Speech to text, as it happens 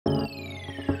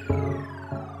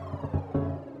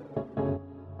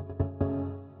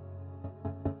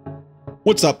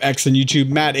What's up, X and YouTube?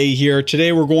 Matt A here.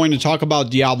 Today we're going to talk about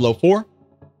Diablo 4,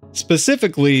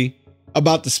 specifically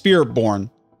about the Spiritborn,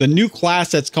 the new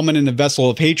class that's coming in the Vessel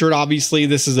of Hatred. Obviously,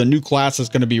 this is a new class that's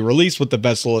going to be released with the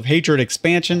Vessel of Hatred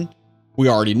expansion. We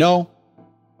already know.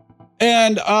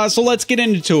 And so let's get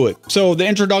into it. So the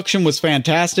introduction was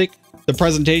fantastic. The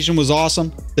presentation was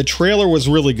awesome. The trailer was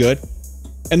really good.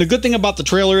 And the good thing about the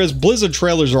trailer is Blizzard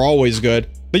trailers are always good.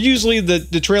 But usually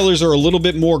the trailers are a little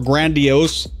bit more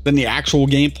grandiose than the actual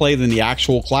gameplay, than the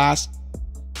actual class.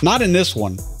 Not in this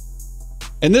one.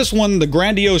 In this one, the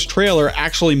grandiose trailer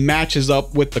actually matches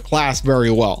up with the class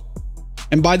very well.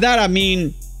 And by that, I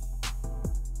mean,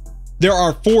 there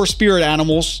are 4 spirit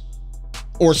animals,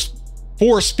 or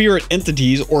 4 spirit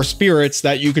entities or spirits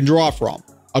that you can draw from.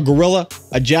 A gorilla,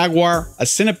 a jaguar, a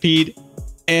centipede,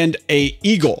 and an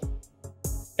eagle.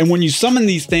 And when you summon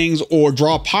these things or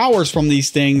draw powers from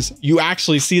these things, you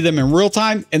actually see them in real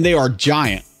time, and they are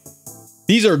giant.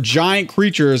 These are giant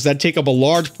creatures that take up a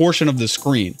large portion of the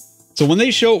screen. So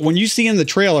when you see in the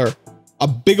trailer a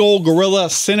big old gorilla,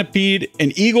 centipede,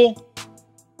 and eagle,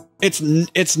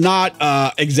 it's not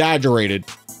exaggerated.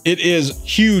 It is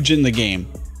huge in the game.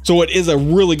 So it is a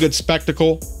really good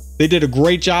spectacle. They did a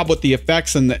great job with the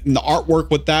effects and the artwork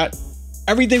with that.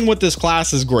 Everything with this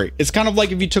class is great. It's kind of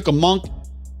like if you took a monk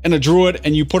and a druid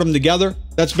and you put them together.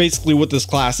 That's basically what this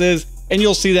class is. And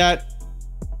you'll see that.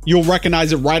 You'll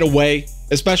recognize it right away,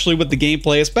 especially with the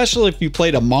gameplay, especially if you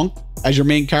played a monk as your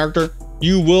main character.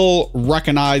 You will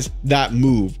recognize that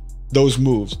move, those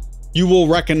moves. You will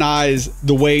recognize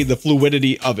the way, the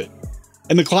fluidity of it.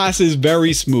 And the class is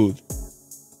very smooth.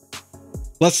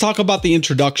 Let's talk about the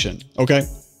introduction, okay?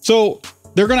 So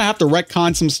they're gonna have to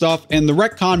retcon some stuff. And the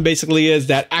retcon basically is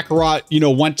that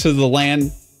Akarat, went to the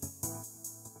land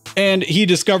and he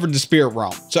discovered the spirit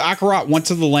realm. So Akarat went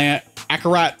to the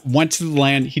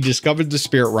land, he discovered the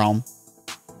spirit realm,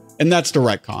 and that's the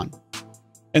retcon.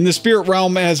 And the spirit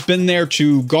realm has been there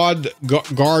to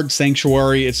guard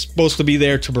Sanctuary. It's supposed to be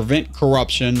there to prevent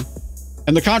corruption.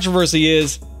 And the controversy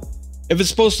is, if it's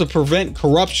supposed to prevent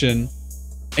corruption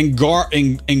and guard,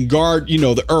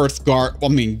 the earth,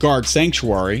 guard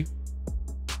Sanctuary,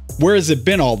 where has it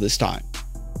been all this time?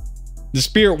 The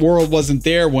spirit world wasn't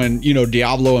there when,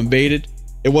 Diablo invaded.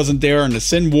 It wasn't there in the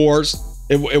Sin Wars.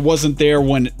 It wasn't there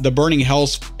when the Burning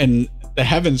Hells and the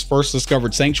Heavens first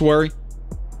discovered Sanctuary.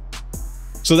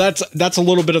 So that's a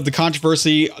little bit of the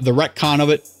controversy, the retcon of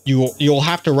it. You'll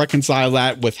have to reconcile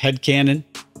that with headcanon.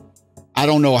 I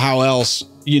don't know how else,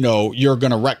 you're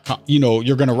gonna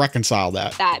reconcile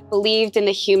that. That believed in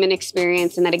the human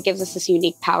experience and that it gives us this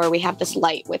unique power. We have this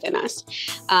light within us.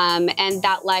 And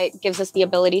that light gives us the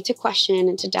ability to question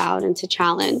and to doubt and to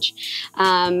challenge.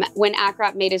 When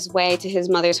Akarat made his way to his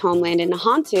mother's homeland in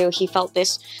Nahantu, he felt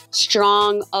this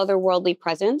strong otherworldly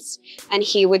presence. And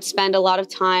he would spend a lot of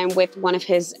time with one of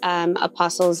his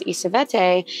apostles,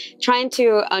 Isavete, trying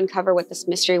to uncover what this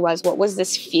mystery was. What was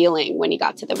this feeling when he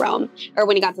got to the realm, or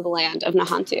when he got to the land of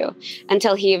Nahantu,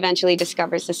 until he eventually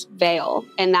discovers this veil.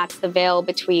 And that's the veil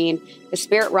between the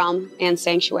spirit realm and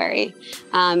Sanctuary.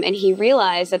 And he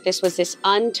realized that this was this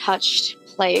untouched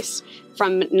place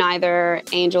from neither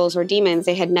angels or demons.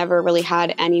 They had never really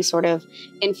had any sort of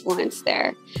influence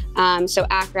there. So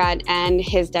Akarat and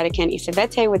his dedicant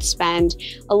Isavete would spend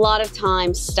a lot of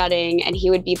time studying, and he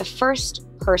would be the first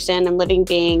person and living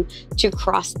being to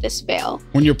cross this veil.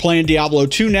 When you're playing Diablo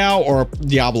 2 now, or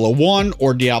Diablo 1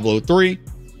 or Diablo 3,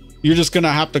 you're just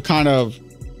gonna have to kind of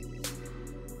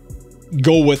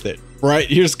go with it, right?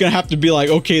 You're just gonna have to be like,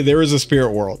 okay, there is a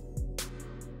spirit world.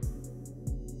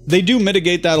 They do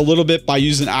mitigate that a little bit by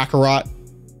using Akarat.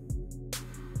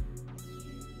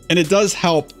 And it does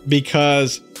help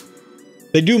because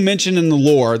they do mention in the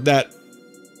lore that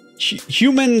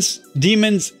humans,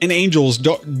 demons, and angels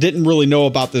didn't really know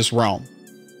about this realm,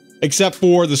 except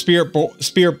for the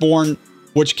Spiritborn,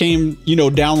 which came,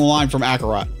 down the line from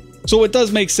Akarat. So it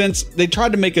does make sense. They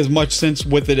tried to make as much sense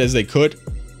with it as they could.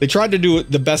 They tried to do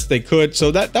it the best they could.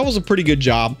 So that was a pretty good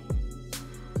job.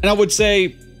 And I would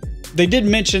say they did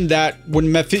mention that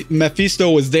when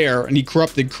Mephisto was there and he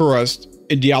corrupted Kurast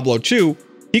in Diablo 2,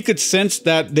 he could sense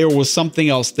that there was something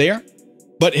else there,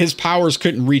 but his powers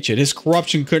couldn't reach it. His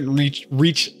corruption couldn't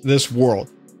reach this world.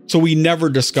 So we never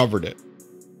discovered it.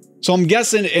 So I'm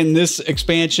guessing in this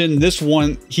expansion, this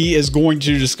one, he is going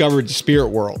to discover the spirit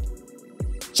world.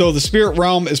 So the spirit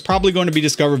realm is probably going to be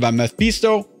discovered by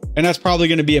Mephisto, and that's probably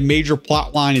going to be a major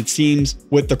plot line, it seems,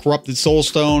 with the corrupted soul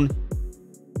stone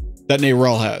that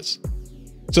Nerel has.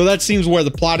 So that seems where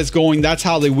the plot is going. That's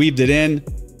how they weaved it in.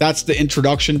 That's the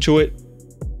introduction to it.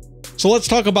 So let's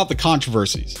talk about the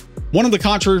controversies. One of the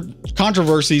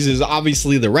controversies is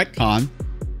obviously the retcon.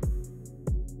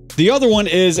 The other one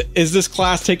is this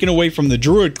class taken away from the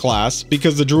druid class,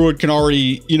 because the druid can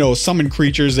already, you know, summon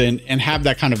creatures and have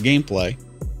that kind of gameplay.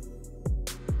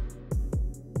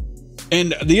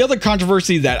 And the other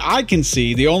controversy that I can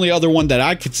see, the only other one that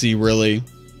I could see really,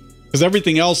 because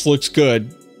everything else looks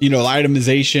good, you know, the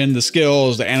itemization, the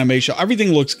skills, the animation,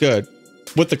 everything looks good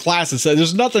with the class itself.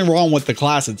 There's nothing wrong with the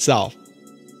class itself,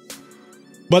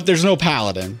 but there's no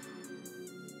Paladin.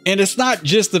 And it's not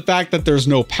just the fact that there's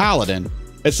no Paladin,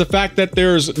 it's the fact that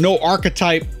there's no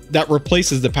archetype that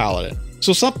replaces the Paladin.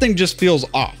 So something just feels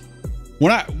off.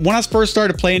 When I first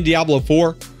started playing Diablo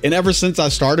 4, and ever since I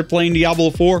started playing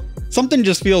Diablo 4, something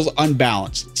just feels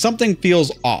unbalanced. Something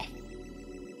feels off.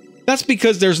 That's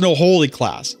because there's no holy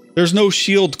class. There's no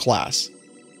shield class.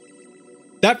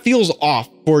 That feels off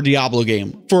for a Diablo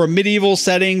game. For a medieval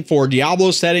setting, for a Diablo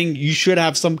setting, you should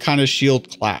have some kind of shield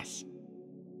class.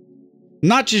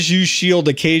 Not just use shield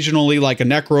occasionally like a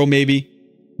necro maybe,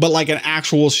 but like an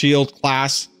actual shield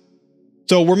class.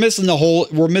 So we're missing the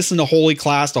holy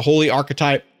class, the holy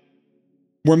archetype.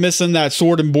 We're missing that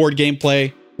sword and board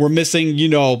gameplay. We're missing, you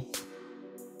know,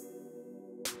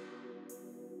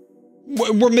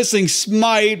 we're missing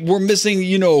smite. We're missing,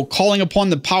 you know, calling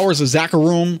upon the powers of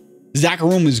Zakarum.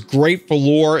 Zakarum is great for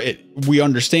lore. We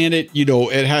understand it. You know,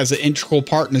 it has an integral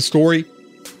part in the story,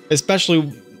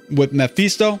 especially with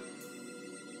Mephisto.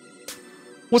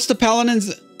 What's the paladin's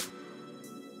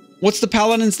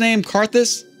name?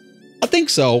 Karthus? I think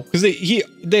so, because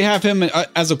they have him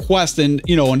as a quest, and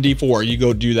you know, in D4 you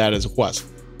go do that as a quest.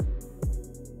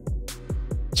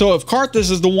 So if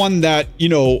Karthus is the one that, you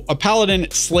know, a paladin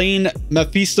slain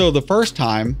Mephisto the first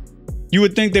time, you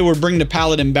would think they would bring the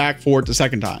paladin back for it the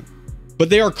second time. But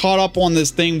they are caught up on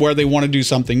this thing where they want to do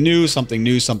something new, something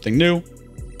new, something new.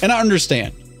 And I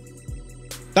understand.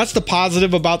 That's the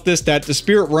positive about this, that the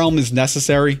spirit realm is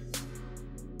necessary.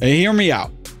 And hear me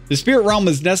out. The spirit realm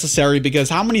is necessary because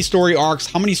how many story arcs,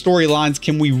 how many storylines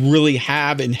can we really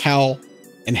have in hell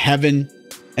and heaven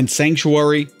and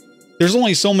sanctuary? There's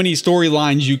only so many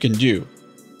storylines you can do.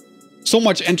 So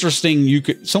much interesting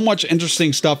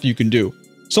stuff you can do.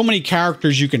 So many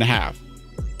characters you can have.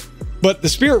 But the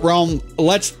spirit realm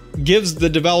gives the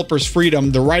developers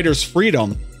freedom, the writers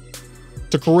freedom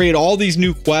to create all these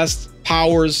new quests,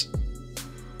 powers,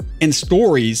 and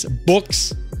stories,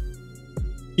 books,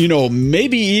 you know,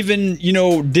 maybe even, you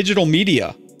know, digital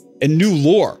media and new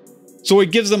lore. So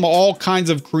it gives them all kinds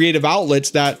of creative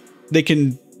outlets that they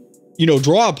can, you know,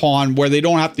 draw upon, where they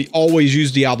don't have to always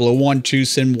use Diablo 1, 2,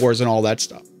 Sin Wars, and all that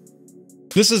stuff.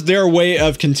 This is their way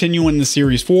of continuing the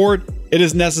series forward. It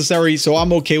is necessary, so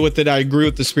I'm okay with it. I agree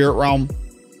with the spirit realm.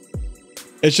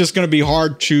 It's just going to be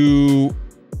hard to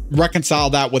reconcile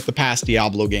that with the past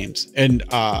Diablo games and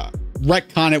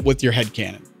retcon it with your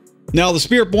headcanon. Now, the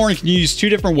Spiritborn can use two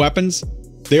different weapons.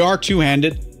 They are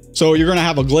two-handed, so you're going to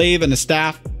have a glaive and a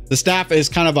staff. The staff is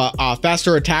kind of a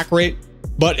faster attack rate,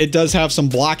 but it does have some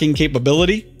blocking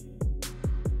capability,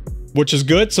 which is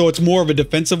good. So it's more of a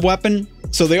defensive weapon.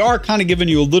 So they are kind of giving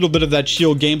you a little bit of that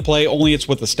shield gameplay, only it's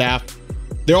with the staff.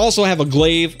 They also have a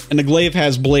glaive, and the glaive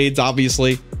has blades,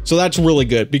 obviously. So that's really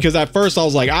good, because at first I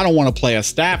was like, I don't want to play a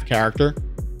staff character,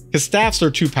 because staffs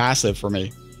are too passive for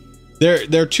me.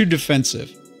 They're too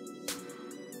defensive.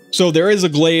 So there is a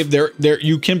glaive. There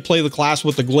you can play the class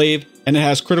with the glaive, and it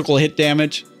has critical hit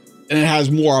damage, and it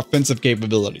has more offensive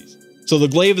capabilities. So the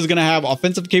glaive is going to have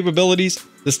offensive capabilities.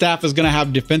 The staff is going to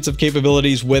have defensive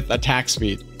capabilities with attack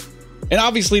speed. And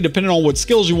obviously, depending on what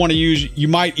skills you want to use, you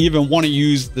might even want to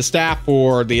use the staff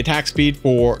for the attack speed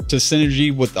to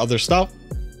synergy with other stuff.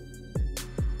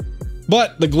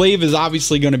 But the glaive is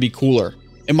obviously going to be cooler,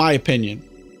 in my opinion.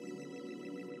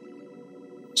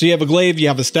 So you have a glaive, you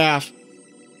have a staff.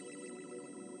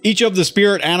 Each of the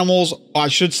spirit animals, I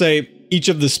should say, each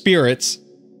of the spirits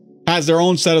has their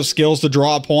own set of skills to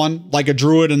draw upon, like a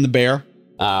druid and the bear.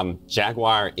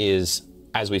 Jaguar is,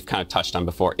 as we've kind of touched on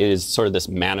before, it is sort of this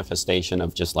manifestation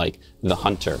of just like the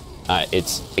hunter.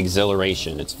 It's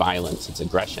exhilaration, it's violence, it's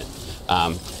aggression.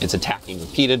 It's attacking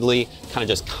repeatedly, kind of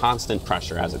just constant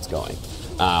pressure as it's going.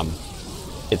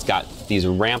 It's got these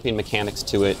ramping mechanics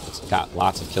to it. It's got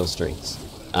lots of kill streaks.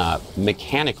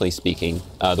 Mechanically speaking,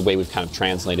 the way we've kind of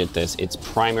translated this, its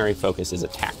primary focus is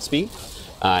attack speed.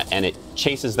 And it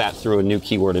chases that through a new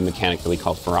keyword and mechanic that we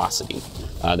call ferocity.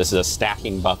 This is a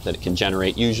stacking buff that it can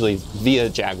generate, usually via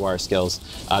Jaguar skills,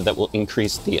 that will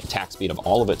increase the attack speed of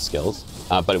all of its skills,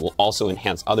 but it will also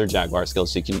enhance other Jaguar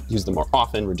skills so you can use them more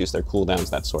often, reduce their cooldowns,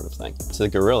 that sort of thing. So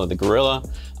the gorilla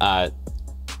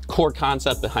core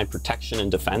concept behind protection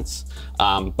and defense,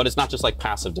 but it's not just like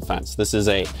passive defense. This is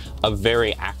a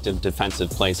very active defensive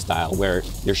play style where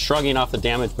you're shrugging off the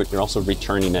damage, but you're also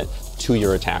returning it to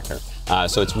your attacker.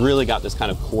 So it's really got this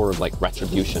kind of core of like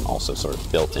retribution also sort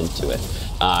of built into it.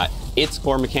 Its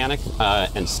core mechanic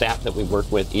and stat that we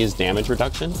work with is damage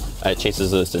reduction. It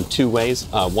chases this in two ways.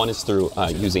 One is through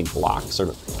using block, sort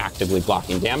of actively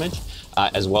blocking damage,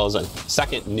 as well as a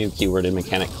second new keyworded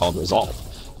mechanic called resolve.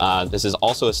 This is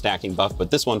also a stacking buff,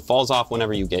 but this one falls off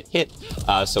whenever you get hit.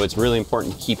 So it's really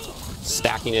important to keep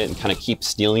stacking it and kind of keep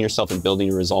stealing yourself and building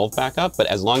your resolve back up. But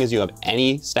as long as you have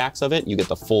any stacks of it, you get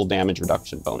the full damage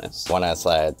reduction bonus. Want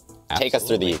to take us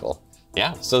through the eagle?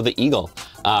 Yeah, so the eagle,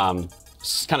 kind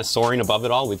of soaring above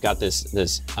it all, we've got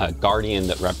this guardian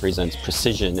that represents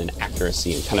precision and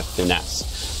accuracy and kind of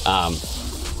finesse.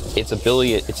 Its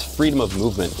ability, its freedom of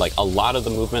movement, like a lot of the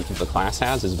movement that the class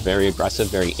has is very aggressive,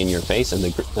 very in your face, and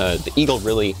the eagle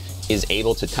really is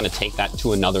able to kind of take that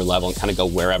to another level and kind of go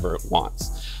wherever it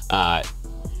wants.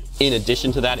 In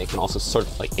addition to that, it can also sort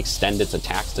of like extend its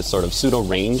attacks to sort of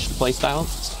pseudo-ranged playstyle.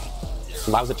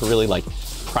 Allows it to really like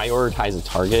prioritize a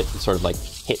target and sort of like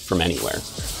hit from anywhere.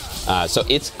 So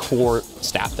its core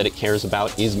stat that it cares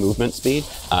about is movement speed.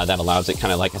 That allows it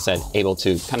kind of, like I said, able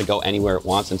to kind of go anywhere it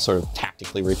wants and sort of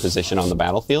tactically reposition on the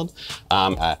battlefield.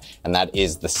 And that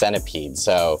is the centipede.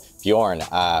 So Bjorn,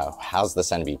 how's the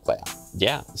centipede play out?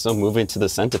 Yeah, so moving to the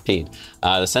centipede.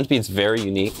 The centipede's very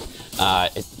unique.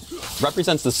 It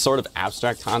represents this sort of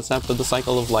abstract concept of the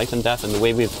cycle of life and death, and the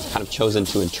way we've kind of chosen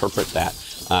to interpret that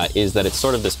is that it's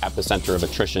sort of this epicenter of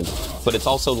attrition, but it's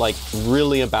also like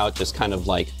really about just kind of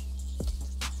like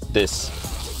this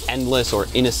endless or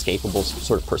inescapable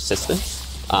sort of persistence.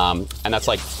 And that's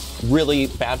like really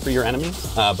bad for your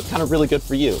enemies, but kind of really good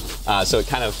for you. So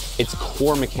its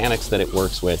core mechanics that it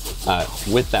works with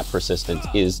that persistence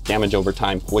is damage over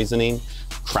time, poisoning,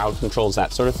 crowd controls,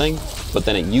 that sort of thing. But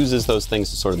then it uses those things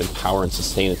to sort of empower and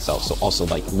sustain itself. So also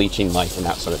like leeching life and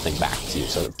that sort of thing back to you,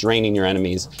 sort of draining your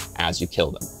enemies as you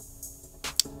kill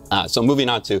them. So moving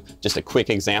on to just a quick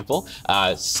example,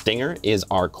 Stinger is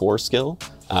our core skill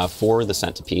for the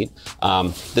centipede.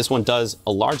 This one does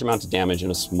a large amount of damage in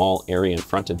a small area in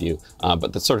front of you,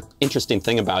 but the sort of interesting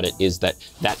thing about it is that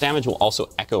that damage will also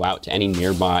echo out to any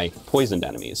nearby poisoned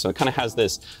enemies. So it kind of has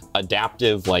this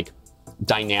adaptive, like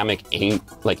dynamic aim,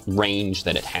 like range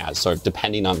that it has, sort of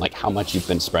depending on like how much you've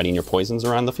been spreading your poisons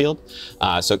around the field.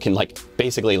 So it can like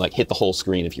basically like hit the whole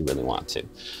screen if you really want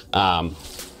to.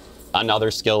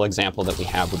 Another skill example that we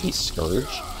have would be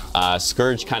Scourge.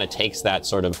 Scourge kind of takes that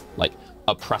sort of like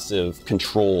oppressive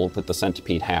control that the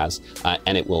centipede has,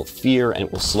 and it will fear and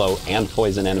it will slow and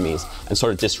poison enemies and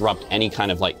sort of disrupt any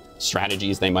kind of like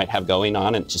strategies they might have going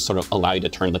on and just sort of allow you to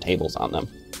turn the tables on them.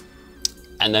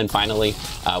 And then finally,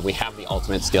 we have the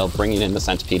ultimate skill, bringing in the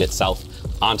centipede itself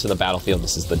onto the battlefield.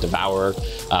 This is the Devourer.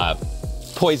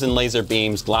 Poison laser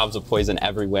beams, globs of poison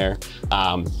everywhere.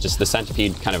 Just the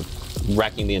centipede kind of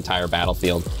wrecking the entire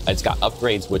battlefield. It's got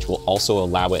upgrades which will also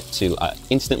allow it to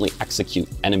instantly execute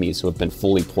enemies who have been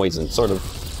fully poisoned, sort of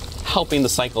helping the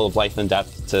cycle of life and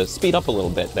death to speed up a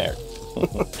little bit there.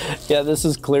 Yeah, this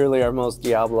is clearly our most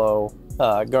Diablo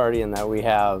Guardian that we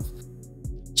have.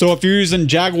 So if you're using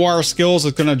Jaguar skills,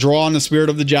 it's going to draw on the spirit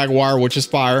of the Jaguar, which is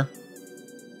fire.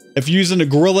 If you're using the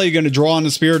Gorilla, you're going to draw on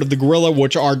the spirit of the Gorilla,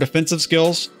 which are defensive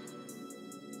skills.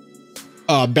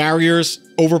 Barriers,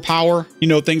 overpower, you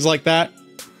know, things like that.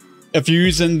 If you're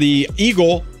using the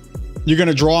Eagle, you're going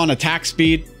to draw on attack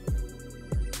speed.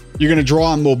 You're going to draw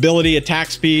on mobility,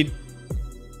 attack speed,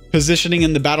 positioning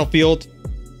in the battlefield.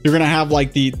 You're going to have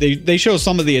like they show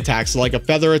some of the attacks, like a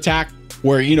feather attack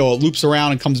where, you know, it loops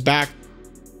around and comes back,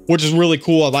 which is really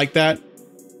cool. I like that.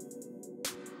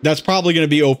 That's probably going to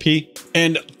be OP.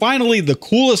 And finally, the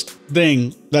coolest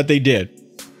thing that they did.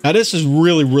 Now, this is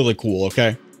really, really cool,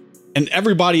 okay? And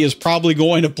everybody is probably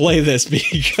going to play this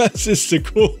because it's the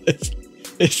coolest.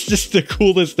 It's just the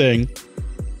coolest thing.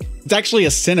 It's actually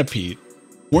a centipede.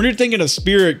 When you're thinking of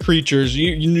spirit creatures,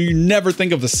 you never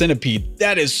think of a centipede.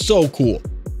 That is so cool.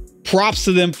 Props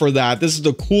to them for that. This is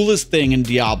the coolest thing in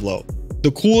Diablo.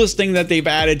 The coolest thing that they've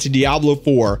added to Diablo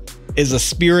 4 is a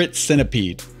spirit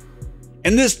centipede.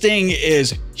 And this thing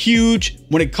is huge.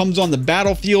 When it comes on the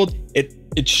battlefield,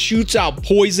 it shoots out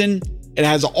poison. It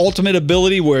has an ultimate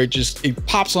ability where it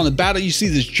pops on the battle. You see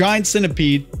this giant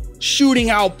centipede shooting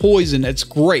out poison. It's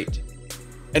great.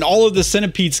 And all of the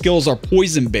centipede skills are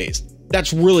poison based.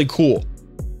 That's really cool.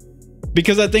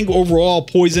 Because I think overall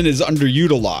poison is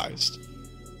underutilized.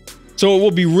 So it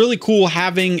will be really cool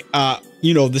having,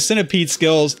 you know, the centipede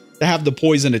skills to have the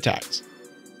poison attacks.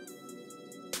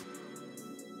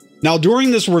 Now,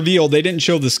 during this reveal, they didn't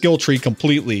show the skill tree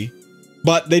completely,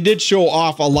 but they did show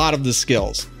off a lot of the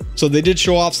skills. So they did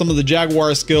show off some of the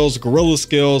Jaguar skills, Gorilla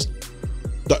skills,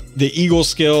 the Eagle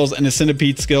skills, and the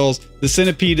Centipede skills. The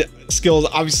Centipede skills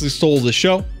obviously stole the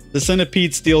show. The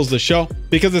Centipede steals the show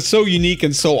because it's so unique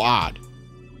and so odd.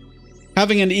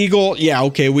 Having an Eagle, yeah,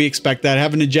 okay, we expect that.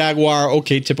 Having a Jaguar,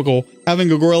 okay, typical.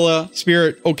 Having a Gorilla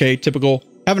Spirit, okay, typical.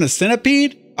 Having a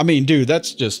Centipede, I mean, dude,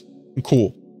 that's just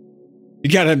cool. You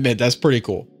gotta admit, that's pretty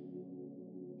cool.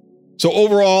 So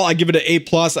overall, I give it an A+.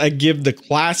 I give the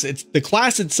class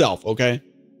itself, okay,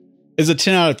 is a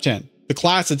 10 out of 10. The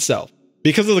class itself.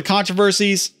 Because of the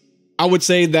controversies, I would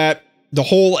say that the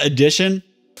whole edition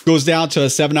goes down to a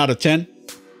 7 out of 10.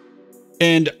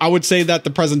 And I would say that the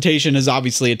presentation is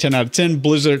obviously a 10 out of 10.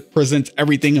 Blizzard presents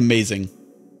everything amazing.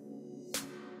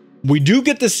 We do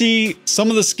get to see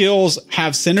some of the skills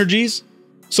have synergies.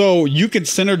 So you could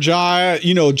synergize,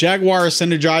 you know, Jaguar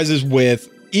synergizes with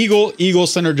Eagle, Eagle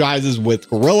synergizes with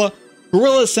Gorilla,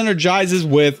 Gorilla synergizes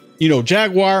with, you know,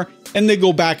 Jaguar, and they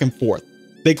go back and forth.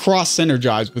 They cross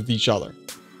synergize with each other.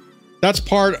 That's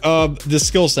part of the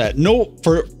skill set.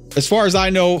 As far as I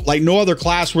know, like no other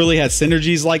class really has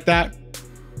synergies like that.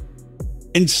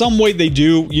 In some way they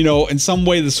do, you know, in some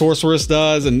way the sorceress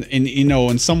does, and you know,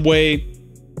 in some way,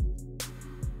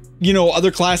 you know,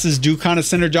 other classes do kind of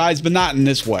synergize, but not in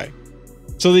this way.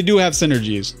 So they do have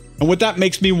synergies. And what that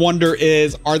makes me wonder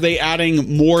is, are they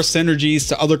adding more synergies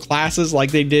to other classes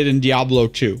like they did in Diablo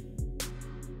 2?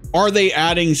 Are they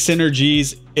adding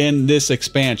synergies in this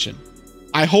expansion?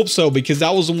 I hope so, because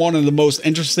that was one of the most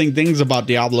interesting things about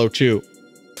Diablo 2.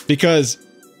 Because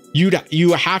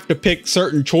you have to pick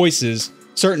certain choices,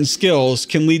 certain skills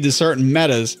can lead to certain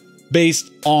metas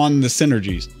based on the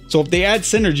synergies. So if they add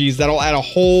synergies, that'll add a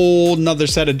whole nother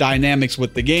set of dynamics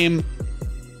with the game,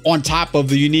 on top of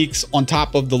the uniques, on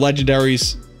top of the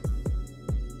legendaries.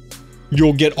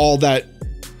 You'll get all that.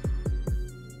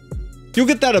 You'll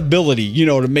get that ability, you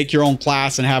know, to make your own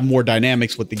class and have more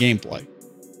dynamics with the gameplay.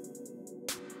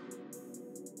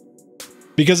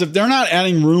 Because if they're not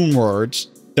adding rune words,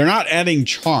 they're not adding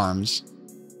charms,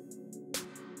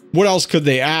 what else could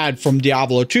they add from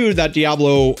Diablo 2 that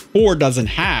Diablo 4 doesn't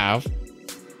have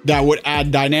that would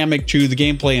add dynamic to the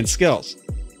gameplay and skills?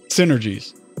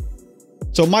 Synergies.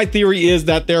 So my theory is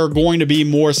that there are going to be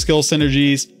more skill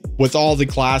synergies with all the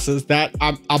classes. That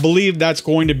I believe that's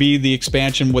going to be the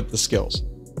expansion with the skills.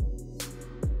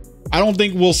 I don't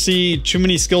think we'll see too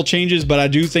many skill changes, but I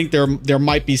do think there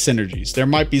might be synergies. There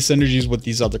might be synergies with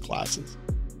these other classes,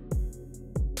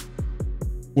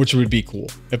 which would be cool.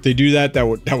 If they do that,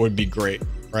 that would be great,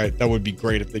 right? That would be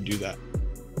great if they do that.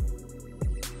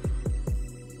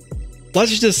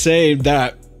 Let's just say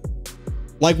that,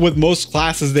 like with most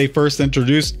classes they first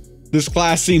introduced, this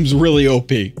class seems really OP.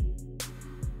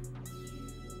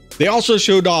 They also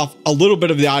showed off a little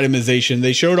bit of the itemization.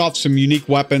 They showed off some unique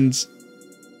weapons.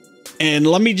 And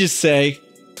let me just say,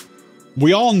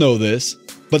 we all know this,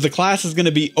 but the class is going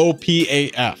to be OP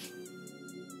AF.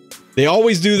 They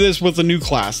always do this with a new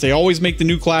class. They always make the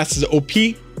new classes OP.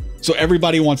 So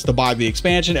everybody wants to buy the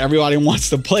expansion. Everybody wants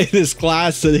to play this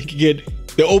class so they can get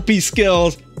the OP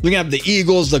skills. We're gonna have the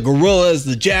Eagles, the Gorillas,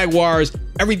 the Jaguars.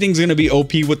 Everything's gonna be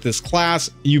OP with this class.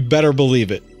 You better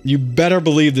believe it. You better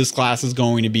believe this class is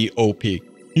going to be OP.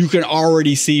 You can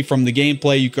already see from the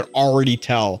gameplay, you can already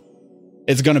tell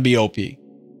it's gonna be OP.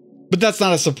 But that's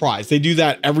not a surprise. They do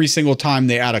that every single time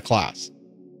they add a class.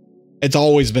 It's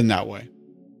always been that way.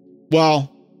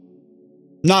 Well,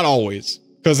 not always.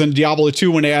 Because in Diablo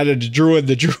 2, when they added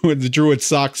the druid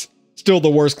sucks. Still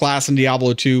the worst class in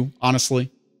Diablo 2,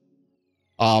 honestly.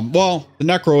 Well, the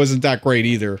Necro isn't that great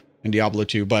either in Diablo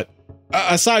 2, but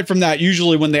aside from that,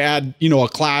 usually when they add, you know, a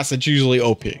class, it's usually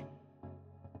OP.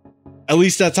 At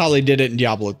least that's how they did it in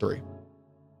Diablo 3.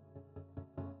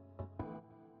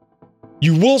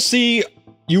 You will see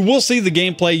the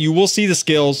gameplay, you will see the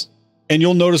skills, and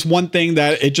you'll notice one thing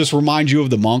that it just reminds you of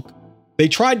the monk. They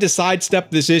tried to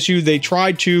sidestep this issue. They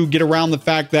tried to get around the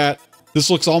fact that this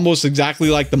looks almost exactly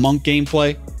like the monk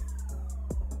gameplay.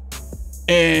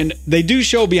 And they do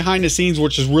show behind the scenes,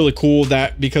 which is really cool,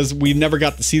 that because we've never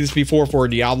got to see this before for a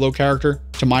Diablo character,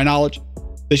 to my knowledge.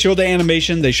 They show the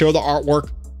animation, they show the artwork,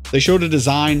 they show the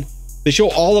design, they show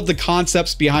all of the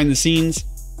concepts behind the scenes,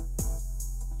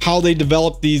 how they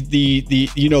developed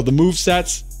the move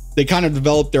sets. They kind of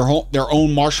developed their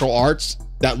own martial arts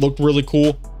that looked really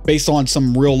cool based on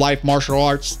some real life martial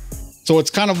arts. So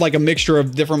it's kind of like a mixture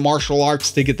of different martial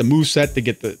arts to get the move set, to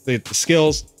get the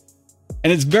skills.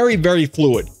 And it's very, very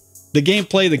fluid. The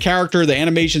gameplay, the character, the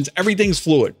animations, everything's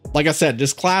fluid. Like I said,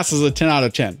 this class is a 10 out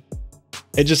of 10.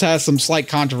 It just has some slight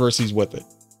controversies with it.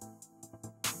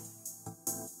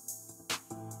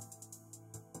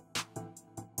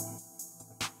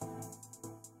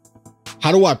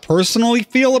 How do I personally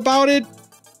feel about it?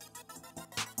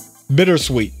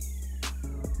 Bittersweet.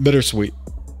 Bittersweet.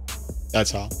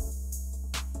 That's how.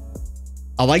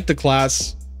 I like the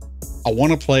class. I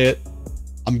want to play it.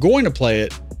 I'm going to play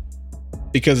it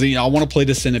because, you know, I want to play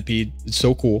the Centipede. It's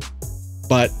so cool.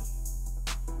 But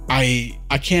I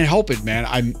can't help it, man.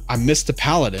 I miss the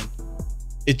Paladin.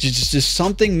 It's just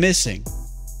something missing,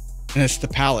 and it's the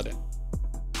Paladin.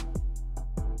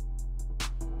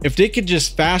 If they could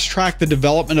just fast track the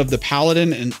development of the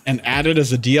Paladin and add it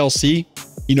as a DLC,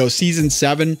 you know, season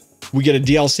 7, we get a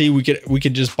DLC, we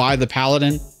could just buy the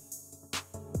Paladin.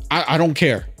 I don't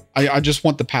care. I just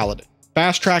want the Paladin.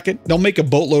 Fast track it. They'll make a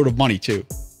boatload of money too.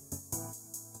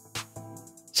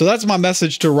 So that's my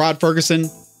message to Rod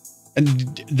Ferguson and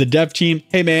the dev team.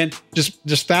 Hey man,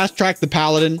 just fast track the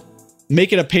Paladin.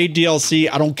 Make it a paid DLC.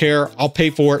 I don't care. I'll pay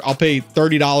for it. I'll pay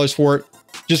 $30 for it.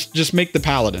 Just make the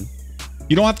Paladin.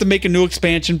 You don't have to make a new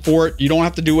expansion for it. You don't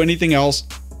have to do anything else.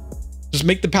 Just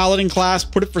make the Paladin class,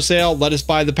 put it for sale, let us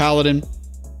buy the Paladin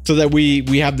so that we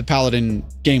have the Paladin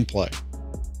gameplay.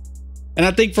 And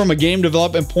I think from a game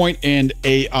development point and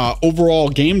a overall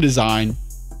game design,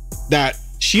 that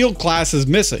shield class is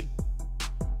missing.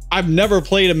 I've never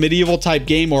played a medieval type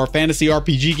game or a fantasy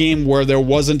RPG game where there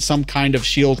wasn't some kind of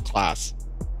shield class.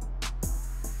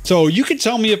 So you can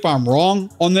tell me if I'm wrong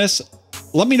on this.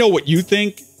 Let me know what you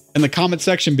think in the comment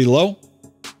section below.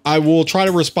 I will try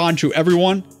to respond to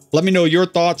everyone. Let me know your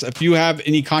thoughts if you have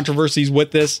any controversies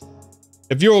with this.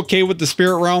 If you're okay with the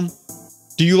Spirit Realm,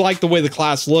 do you like the way the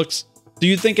class looks? Do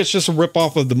you think it's just a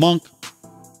ripoff of the Monk?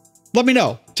 Let me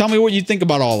know. Tell me what you think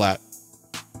about all that.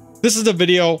 This is the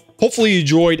video. Hopefully you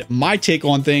enjoyed my take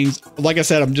on things. Like I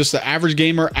said, I'm just an average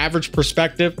gamer, average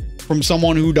perspective from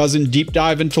someone who doesn't deep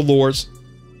dive into lores.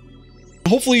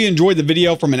 Hopefully you enjoyed the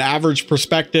video from an average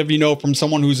perspective, you know, from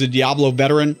someone who's a Diablo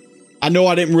veteran. I know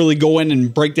I didn't really go in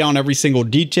and break down every single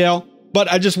detail,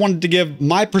 but I just wanted to give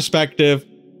my perspective,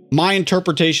 my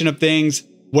interpretation of things,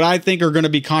 what I think are going to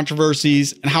be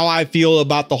controversies, and how I feel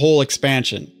about the whole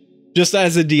expansion, just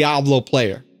as a Diablo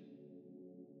player.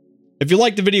 If you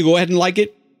liked the video, go ahead and like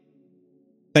it.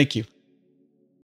 Thank you.